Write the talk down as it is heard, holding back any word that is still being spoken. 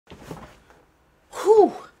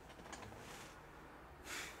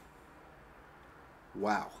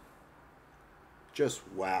Wow. Just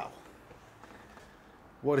wow.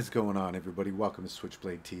 What is going on, everybody? Welcome to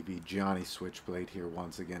Switchblade TV. Johnny Switchblade here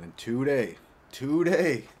once again. And today,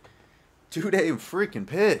 I'm freaking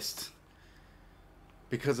pissed.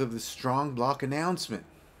 Because of the StrongBlock announcement.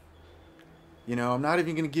 You know, I'm not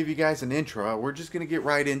even going to give you guys an intro. We're just going to get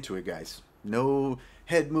right into it, guys. No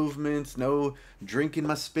head movements, no drinking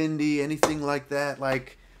my spindy, anything like that.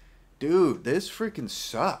 Like, dude, this freaking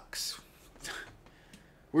sucks.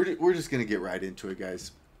 We're just going to get right into it,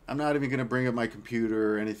 guys. I'm not even going to bring up my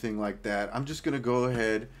computer or anything like that. I'm just going to go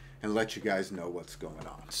ahead and let you guys know what's going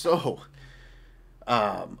on. So,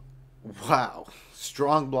 wow.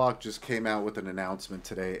 StrongBlock just came out with an announcement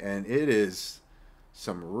today, and it is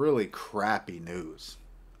some really crappy news.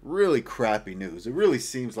 Really crappy news. It really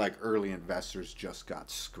seems like early investors just got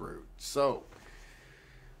screwed. So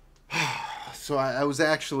I was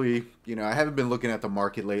actually, you know, I haven't been looking at the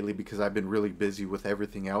market lately because I've been really busy with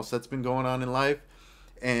everything else that's been going on in life.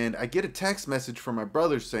 And I get a text message from my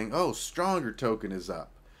brother saying, oh, Stronger token is up.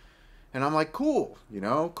 And I'm like, cool, you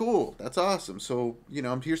know, cool. That's awesome. So, you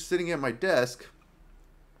know, I'm here sitting at my desk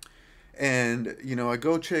and, you know, I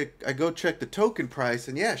go check the token price,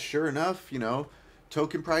 and yeah, sure enough, you know,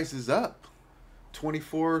 token price is up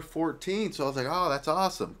 24.14. So I was like, oh, that's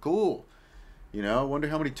awesome. Cool. You know, I wonder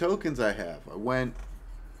how many tokens I have. I went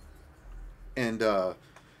and,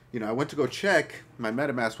 you know, I went to go check. My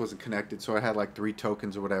MetaMask wasn't connected, so I had like 3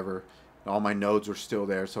 tokens or whatever. And all my nodes were still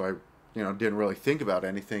there, so I, you know, didn't really think about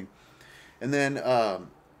anything. And then,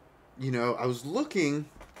 you know, I was looking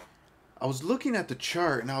at the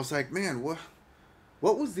chart, and I was like, man, what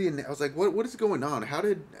was I was like, what is going on? How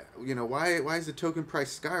did, you know, why is the token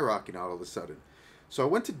price skyrocketing all of a sudden? So I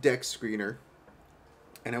went to Dex Screener,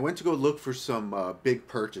 and I went to go look for some big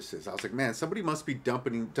purchases. I was like, man, somebody must be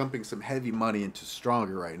dumping some heavy money into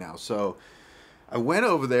Stronger right now. So I went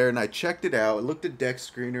over there and I checked it out. I looked at Dex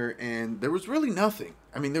Screener, and there was really nothing.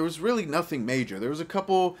 I mean, there was really nothing major. There was a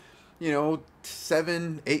couple, you know,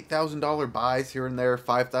 $7,000, $8,000 buys here and there,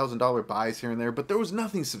 $5,000 buys here and there, but there was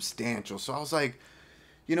nothing substantial. So I was like,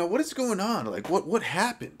 you know, what is going on? Like, what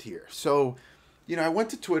happened here? So, you know, I went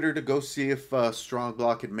to Twitter to go see if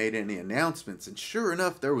StrongBlock had made any announcements, and sure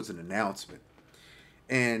enough, there was an announcement.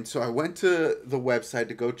 And so I went to the website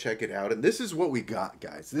to go check it out, and this is what we got,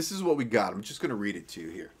 guys. This is what we got. I'm just going to read it to you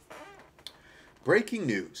here. Breaking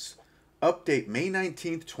news. Update May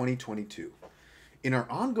 19th, 2022. In our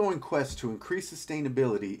ongoing quest to increase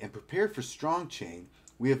sustainability and prepare for strong chain,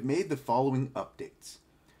 we have made the following updates.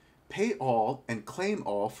 Pay all and claim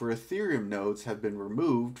all for Ethereum nodes have been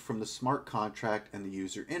removed from the smart contract and the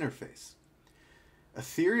user interface.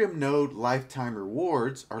 Ethereum node lifetime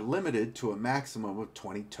rewards are limited to a maximum of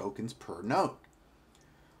 20 tokens per node.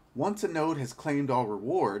 Once a node has claimed all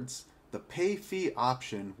rewards, the pay fee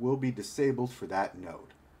option will be disabled for that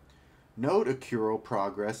node. Node accrual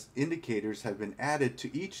progress indicators have been added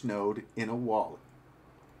to each node in a wallet.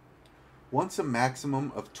 Once a maximum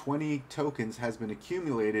of 20 tokens has been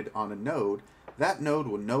accumulated on a node, that node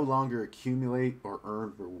will no longer accumulate or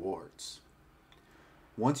earn rewards.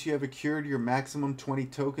 Once you have accrued your maximum 20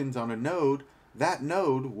 tokens on a node, that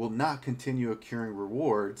node will not continue accruing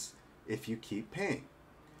rewards if you keep paying.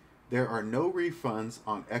 There are no refunds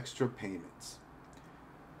on extra payments.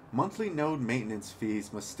 Monthly node maintenance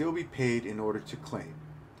fees must still be paid in order to claim.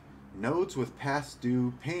 Nodes with past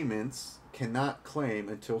due payments cannot claim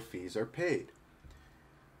until fees are paid.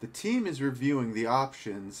 The team is reviewing the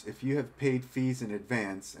options if you have paid fees in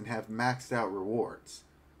advance and have maxed out rewards.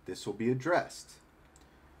 This will be addressed.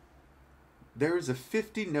 There is a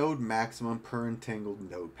 50 node maximum per entangled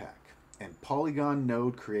node pack, and Polygon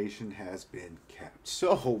node creation has been capped.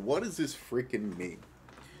 So what does this freaking mean?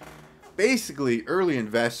 Basically, early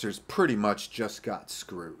investors pretty much just got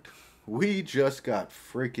screwed. We just got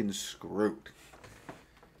freaking screwed.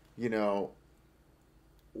 You know,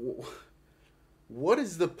 what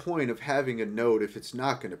is the point of having a node if it's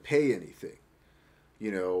not going to pay anything?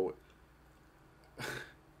 You know,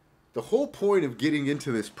 the whole point of getting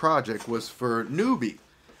into this project was for newbie,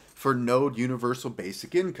 for node universal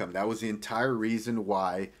basic income. That was the entire reason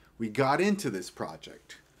why we got into this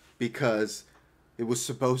project, because it was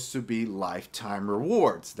supposed to be lifetime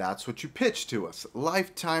rewards. That's what you pitched to us,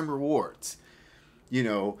 lifetime rewards. You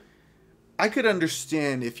know, I could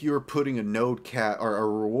understand if you were putting a node cap or a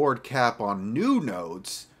reward cap on new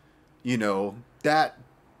nodes, you know,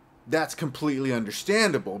 that's completely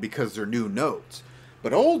understandable because they're new nodes.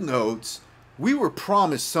 But old nodes, we were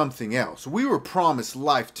promised something else. We were promised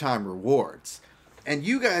lifetime rewards. And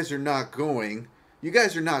you guys are not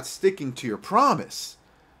sticking to your promise.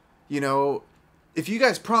 You know, if you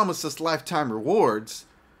guys promise us lifetime rewards,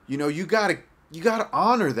 you know, you gotta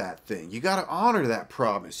honor that thing. You gotta honor that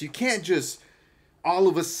promise. You can't just all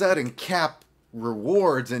of a sudden cap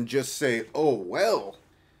rewards and just say, oh well.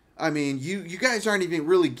 I mean, you guys aren't even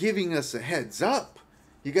really giving us a heads up.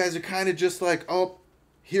 You guys are kind of just like, oh,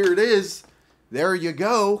 here it is. There you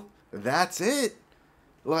go. That's it.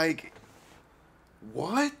 Like,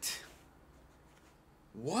 what?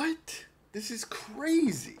 What? This is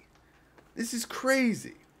crazy. This is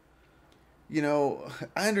crazy. You know,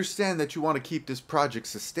 I understand that you want to keep this project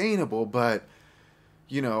sustainable, but,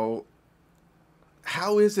 you know,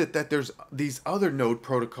 how is it that there's these other node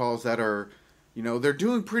protocols that are, you know, they're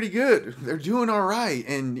doing pretty good. They're doing all right.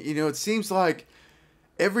 And, you know, it seems like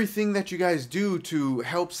everything that you guys do to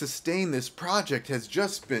help sustain this project has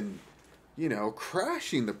just been, you know,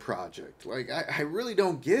 crashing the project. Like, I really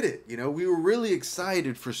don't get it. You know, we were really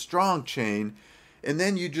excited for Strong Chain, and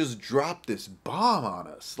then you just dropped this bomb on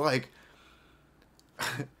us. Like,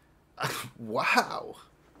 wow.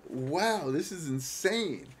 Wow, this is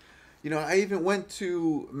insane. You know, I even went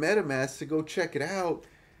to MetaMask to go check it out,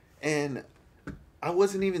 and I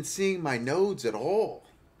wasn't even seeing my nodes at all.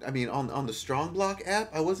 I mean, on the StrongBlock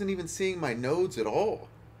app, I wasn't even seeing my nodes at all.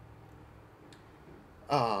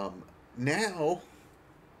 Now,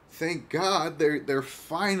 thank God, they're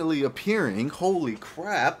finally appearing. Holy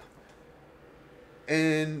crap.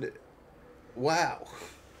 And, wow.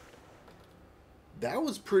 That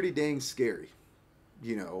was pretty dang scary.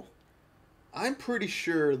 You know, I'm pretty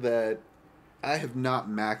sure that I have not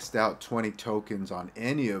maxed out 20 tokens on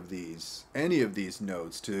any of these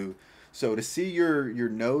nodes so to see your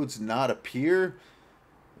nodes not appear,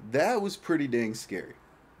 that was pretty dang scary.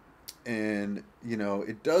 And, you know,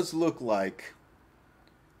 it does look like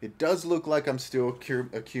I'm still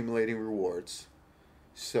accumulating rewards.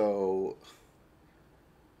 So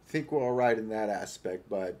I think we're all right in that aspect,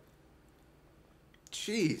 but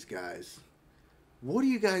jeez, guys. What are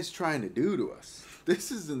you guys trying to do to us?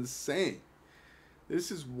 This is insane.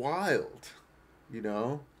 This is wild, you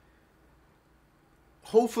know?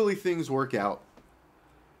 Hopefully things work out.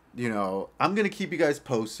 You know, I'm going to keep you guys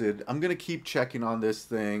posted. I'm going to keep checking on this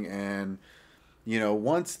thing, and, you know,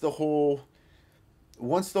 once the whole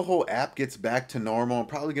app gets back to normal, I'm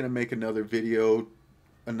probably going to make another video,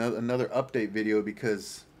 another update video,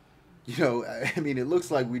 because, you know, I mean, it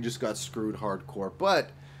looks like we just got screwed hardcore, but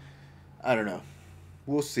I don't know.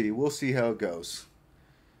 We'll see. We'll see how it goes.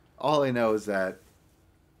 All I know is that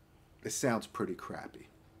it sounds pretty crappy.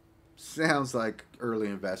 Sounds like early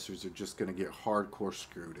investors are just going to get hardcore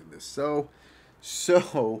screwed in this. So,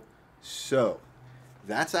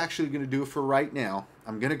 that's actually going to do it for right now.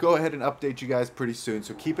 I'm going to go ahead and update you guys pretty soon,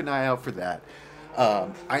 so keep an eye out for that. I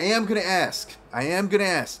am going to ask,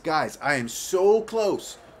 guys, I am so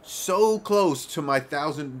close to my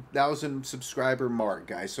 1,000 subscriber mark,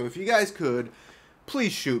 guys. So if you guys could,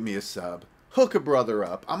 please shoot me a sub. Hook a brother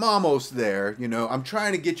up. I'm almost there. You know, I'm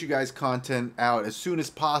trying to get you guys content out as soon as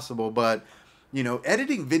possible, but, you know,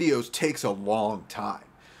 editing videos takes a long time.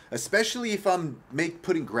 Especially if I'm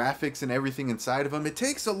putting graphics and everything inside of them. It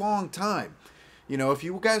takes a long time. You know, if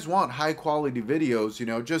you guys want high quality videos, you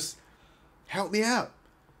know, just help me out.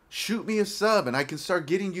 Shoot me a sub and I can start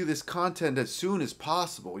getting you this content as soon as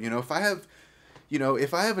possible. You know, if I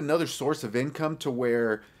have another source of income to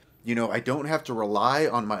where, you know, I don't have to rely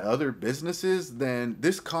on my other businesses, then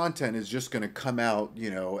this content is just going to come out,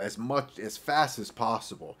 you know, as fast as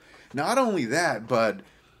possible. Not only that, but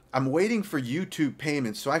I'm waiting for YouTube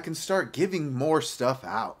payments so I can start giving more stuff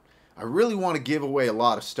out. I really want to give away a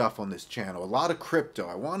lot of stuff on this channel, a lot of crypto.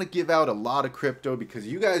 I want to give out a lot of crypto because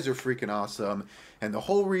you guys are freaking awesome. And the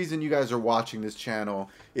whole reason you guys are watching this channel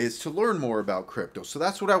is to learn more about crypto. So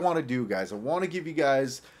that's what I want to do, guys. I want to give you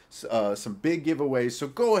guys some big giveaways. So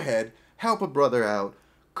go ahead, help a brother out,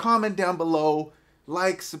 comment down below,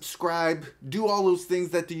 like, subscribe, do all those things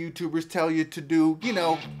that the YouTubers tell you to do. You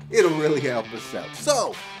know, it'll really help us out.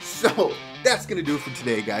 So that's going to do it for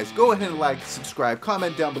today, guys. Go ahead and like, subscribe,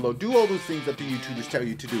 comment down below, do all those things that the YouTubers tell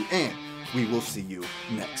you to do, and we will see you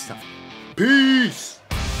next time. Peace!